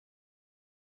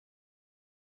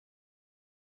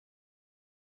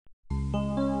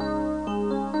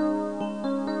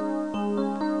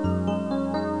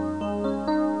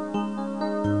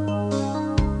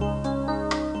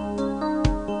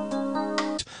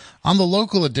On the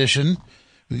local edition,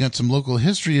 we got some local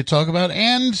history to talk about,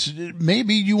 and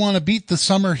maybe you want to beat the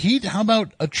summer heat. How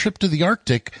about a trip to the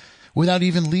Arctic without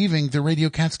even leaving the Radio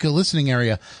Catskill listening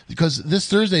area? Because this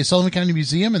Thursday, Sullivan County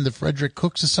Museum and the Frederick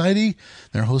Cook Society,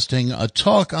 they're hosting a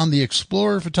talk on the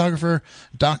explorer photographer,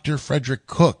 Dr. Frederick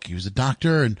Cook. He was a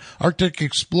doctor and Arctic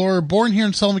explorer born here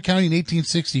in Sullivan County in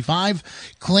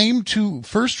 1865, claimed to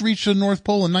first reach the North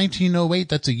Pole in 1908.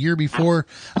 That's a year before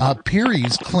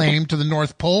Peary's claim to the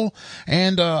North Pole,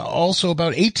 and also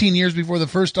about 18 years before the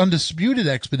first undisputed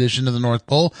expedition to the North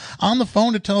Pole. On the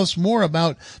phone to tell us more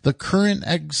about the current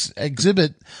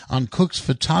exhibit on Cook's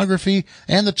photography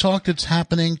and the talk that's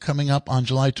happening coming up on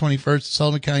July 21st at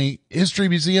Sullivan County History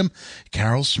Museum.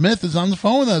 Carol Smith is on the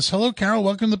phone with us. Hello, Carol.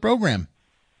 Welcome to the program.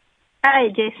 Hi,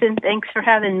 Jason. Thanks for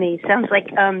having me. Sounds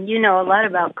like you know a lot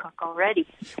about Cook already.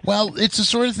 Well, it's the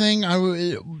sort of thing,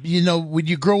 when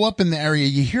you grow up in the area,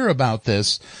 you hear about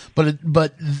this, but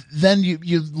then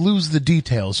you lose the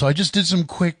details. So I just did some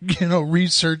quick,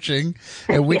 researching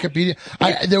at Wikipedia.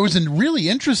 There was a really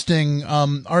interesting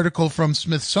article from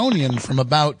Smithsonian from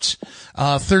about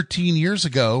 13 years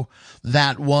ago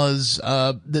that was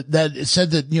that said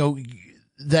that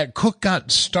that Cook got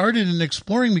started in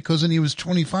exploring because when he was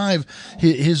 25,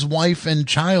 his wife and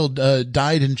child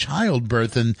died in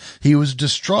childbirth, and he was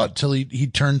distraught till he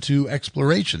turned to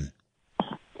exploration.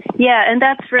 Yeah, and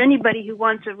that's for anybody who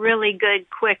wants a really good,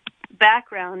 quick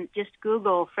background. Just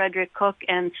Google Frederick Cook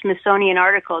and Smithsonian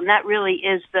article, and that really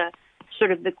is the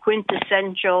sort of the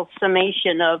quintessential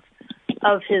summation of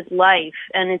his life,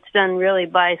 and it's done really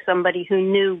by somebody who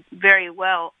knew very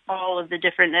well all of the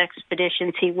different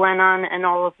expeditions he went on and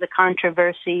all of the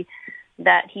controversy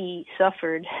that he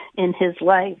suffered in his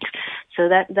life. So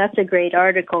that's a great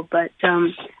article. But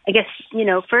I guess,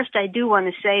 first I do want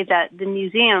to say that the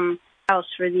museum house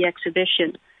for the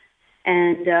exhibition,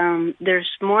 and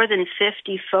there's more than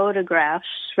 50 photographs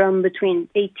from between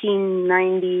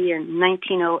 1890 and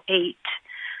 1908.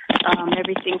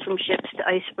 Everything from ships to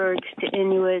icebergs to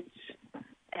Inuits,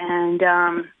 and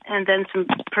then some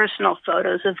personal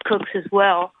photos of Cook's as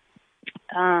well.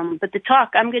 But the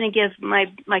talk, I'm going to give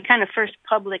my kind of first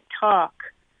public talk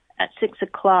at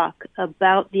 6:00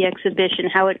 about the exhibition,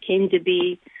 how it came to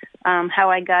be,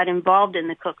 how I got involved in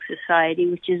the Cook Society,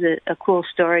 which is a cool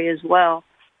story as well,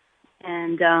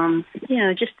 and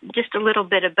just a little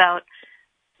bit about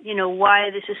why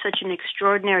this is such an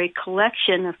extraordinary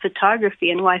collection of photography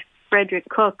and why Frederick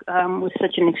Cook was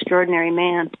such an extraordinary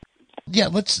man. Yeah,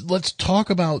 let's talk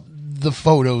about the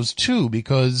photos too,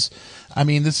 because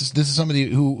this is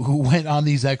somebody who went on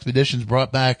these expeditions,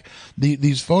 brought back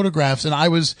these photographs, and I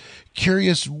was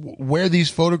curious where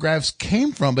these photographs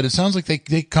came from, but it sounds like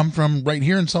they come from right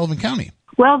here in Sullivan County.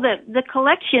 Well, the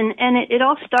collection, and it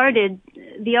all started,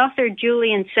 the author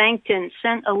Julian Sancton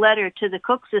sent a letter to the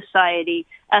Cook Society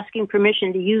asking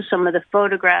permission to use some of the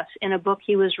photographs in a book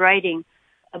he was writing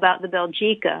about the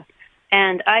Belgica.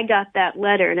 And I got that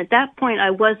letter, and at that point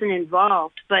I wasn't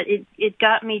involved, but it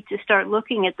got me to start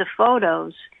looking at the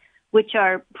photos, which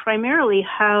are primarily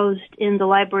housed in the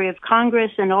Library of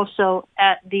Congress and also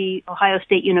at the Ohio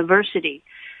State University.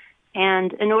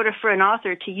 And in order for an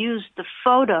author to use the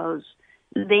photos,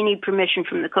 they need permission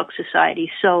from the Cook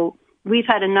Society. So we've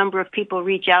had a number of people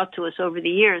reach out to us over the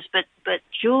years, but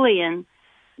Julian,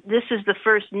 this is the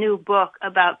first new book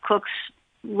about Cook's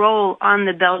role on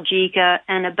the Belgica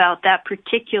and about that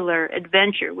particular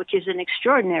adventure, which is an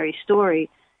extraordinary story.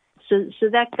 So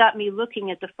that got me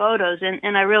looking at the photos,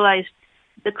 and I realized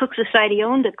the Cook Society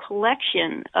owned a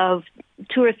collection of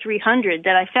 200 or 300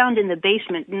 that I found in the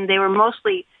basement, and they were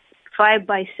mostly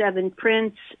 5x7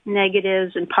 prints,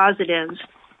 negatives, and positives,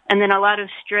 and then a lot of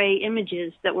stray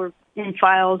images that were in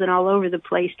files and all over the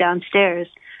place downstairs.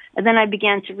 And then I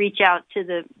began to reach out to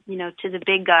the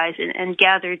big guys and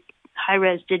gathered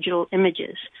high-res digital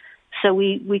images. So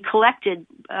we collected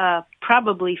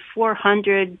probably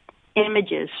 400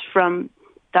 images from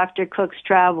Dr. Cook's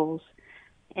travels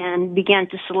and began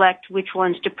to select which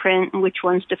ones to print and which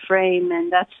ones to frame,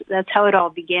 and that's how it all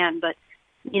began. But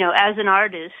as an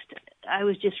artist, I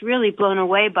was just really blown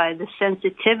away by the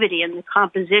sensitivity and the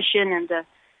composition and the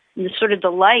sort of the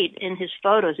light in his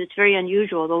photos. It's very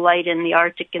unusual, the light in the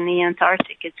Arctic and the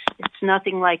Antarctic. It's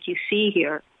nothing like you see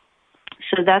here.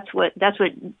 So that's what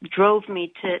drove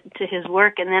me to his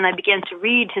work. And then I began to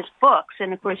read his books.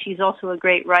 And of course, he's also a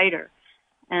great writer.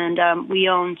 And we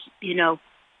owned,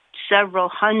 several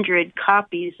hundred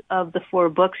copies of the 4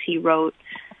 books he wrote.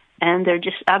 And they're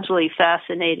just absolutely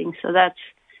fascinating. So that's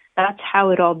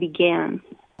how it all began.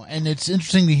 And it's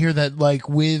interesting to hear that, like,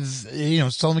 with,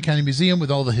 Sullivan County Museum,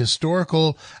 with all the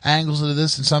historical angles of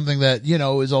this, and something that,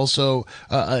 is also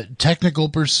a technical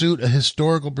pursuit, a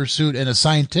historical pursuit, and a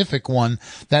scientific one,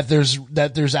 that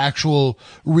there's actual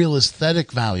real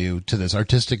aesthetic value to this,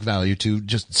 artistic value to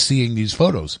just seeing these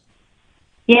photos.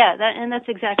 Yeah, that's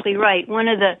exactly right. One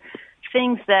of the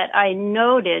things that I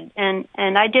noted, and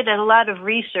I did a lot of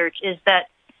research, is that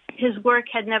his work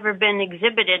had never been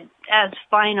exhibited as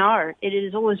fine art. It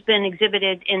has always been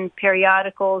exhibited in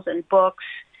periodicals and books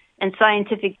and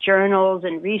scientific journals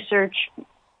and research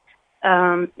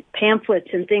pamphlets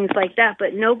and things like that,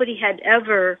 but nobody had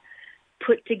ever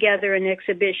put together an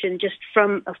exhibition just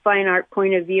from a fine art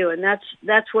point of view, and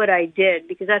that's what I did,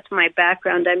 because that's my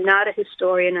background. I'm not a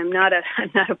historian. I'm not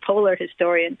a polar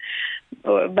historian,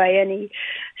 or by any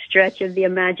stretch of the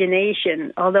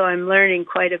imagination. Although I'm learning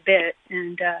quite a bit,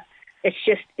 and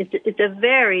it's a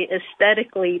very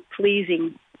aesthetically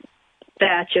pleasing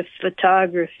batch of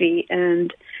photography,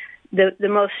 and the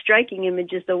most striking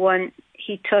image is the one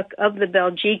he took of the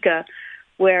Belgica,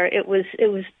 where it was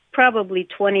probably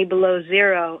 20 below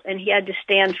zero, and he had to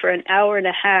stand for an hour and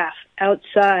a half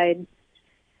outside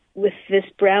with this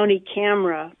Brownie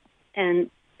camera, and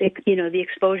the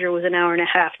exposure was an hour and a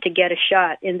half to get a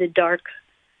shot in the dark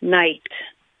night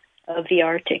of the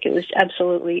Arctic. It was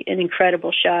absolutely an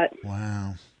incredible shot.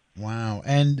 Wow.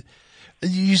 And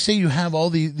you say you have all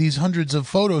these hundreds of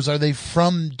photos. Are they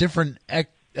from different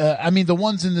the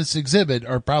ones in this exhibit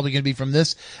are probably going to be from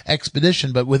this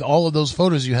expedition, but with all of those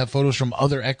photos, you have photos from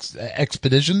other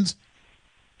expeditions?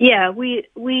 Yeah,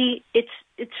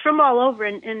 it's from all over,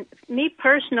 and me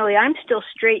personally, I'm still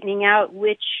straightening out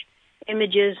which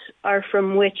images are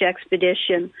from which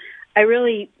expedition. I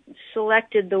really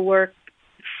selected the work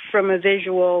from a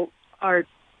visual art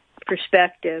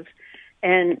perspective,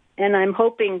 and I'm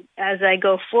hoping as I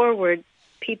go forward,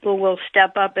 people will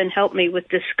step up and help me with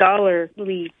the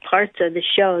scholarly parts of the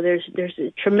show. There's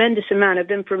a tremendous amount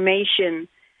of information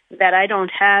that I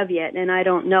don't have yet, and I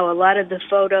don't know. A lot of the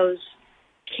photos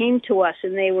came to us,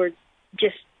 and they were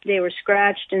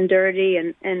scratched and dirty,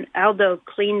 and Aldo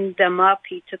cleaned them up.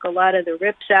 He took a lot of the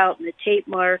rips out and the tape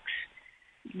marks,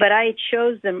 but I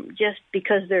chose them just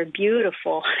because they're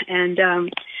beautiful. And,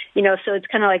 so it's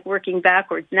kind of like working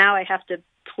backwards. Now I have to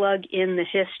plug in the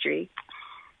history.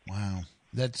 Wow.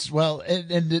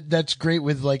 And that's great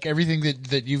with like everything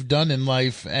that you've done in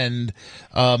life, and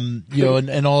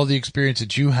and all the experience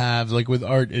that you have, like with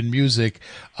art and music.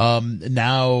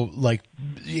 Now, like,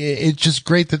 it's just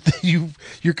great that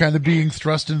you're kind of being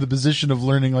thrust into the position of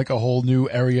learning like a whole new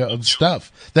area of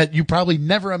stuff that you probably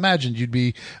never imagined you'd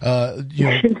be,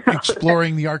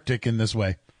 exploring the Arctic in this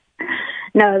way.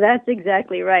 No, that's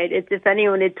exactly right. If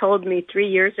anyone had told me 3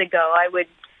 years ago, I would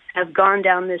have gone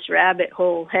down this rabbit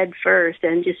hole head first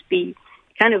and just be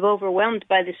kind of overwhelmed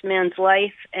by this man's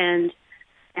life and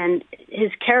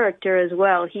his character as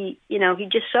well. He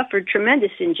just suffered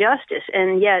tremendous injustice,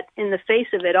 and yet in the face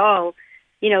of it all,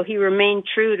 he remained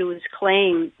true to his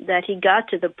claim that he got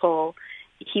to the pole.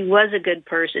 He was a good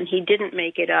person. He didn't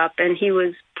make it up, and he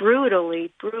was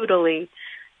brutally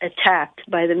attacked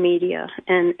by the media.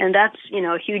 And that's,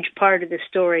 a huge part of the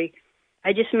story.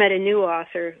 I just met a new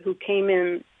author who came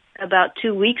in about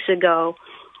 2 weeks ago,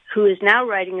 who is now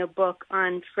writing a book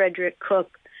on Frederick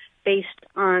Cook based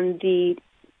on the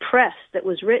press that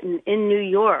was written in New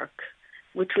York,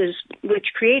 which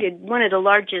created one of the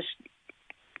largest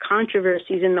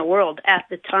controversies in the world at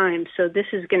the time. So this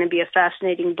is going to be a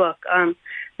fascinating book.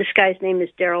 This guy's name is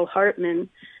Daryl Hartman,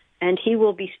 and he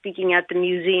will be speaking at the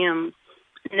museum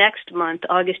next month,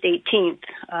 August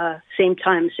 18th, same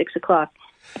time, 6 o'clock.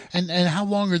 And how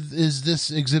long is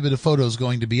this exhibit of photos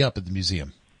going to be up at the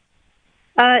museum?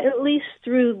 At least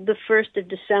through the 1st of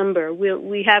December.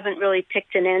 We haven't really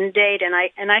picked an end date, and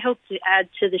I hope to add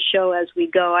to the show as we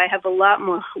go. I have a lot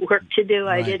more work to do.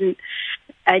 Right.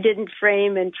 I didn't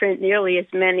frame and print nearly as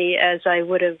many as I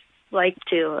would have liked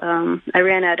to. I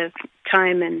ran out of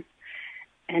time and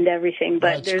everything,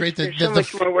 but there's so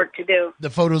much more work to do. The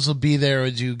photos will be there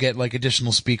as you get like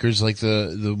additional speakers, like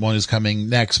the one is coming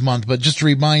next month. But just to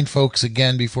remind folks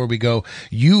again before we go,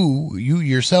 you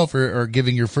yourself are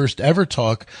giving your first ever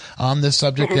talk on this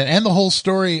subject, and the whole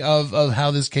story of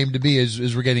how this came to be,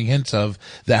 as we're getting hints of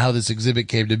that how this exhibit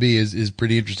came to be is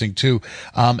pretty interesting too.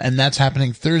 And that's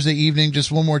happening Thursday evening.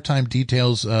 Just one more time,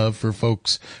 details for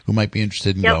folks who might be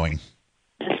interested in going.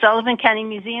 The Sullivan County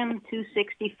Museum,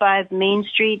 265 Main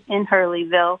Street in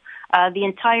Hurleyville. The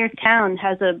entire town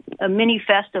has a mini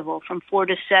festival from 4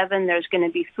 to 7. There's going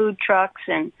to be food trucks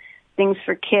and things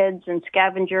for kids and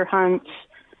scavenger hunts.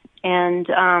 And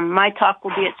my talk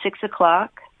will be at 6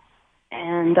 o'clock.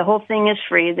 And the whole thing is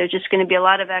free. There's just going to be a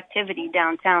lot of activity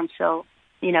downtown. So,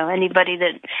 anybody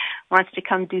that wants to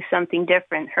come do something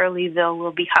different, Hurleyville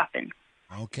will be hopping.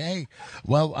 Okay.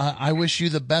 Well, I wish you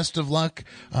the best of luck.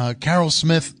 Carol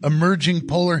Smith, emerging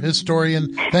polar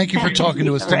historian. Thank you for talking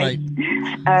to us tonight.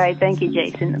 All right. Thank you,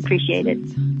 Jason. Appreciate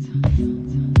it.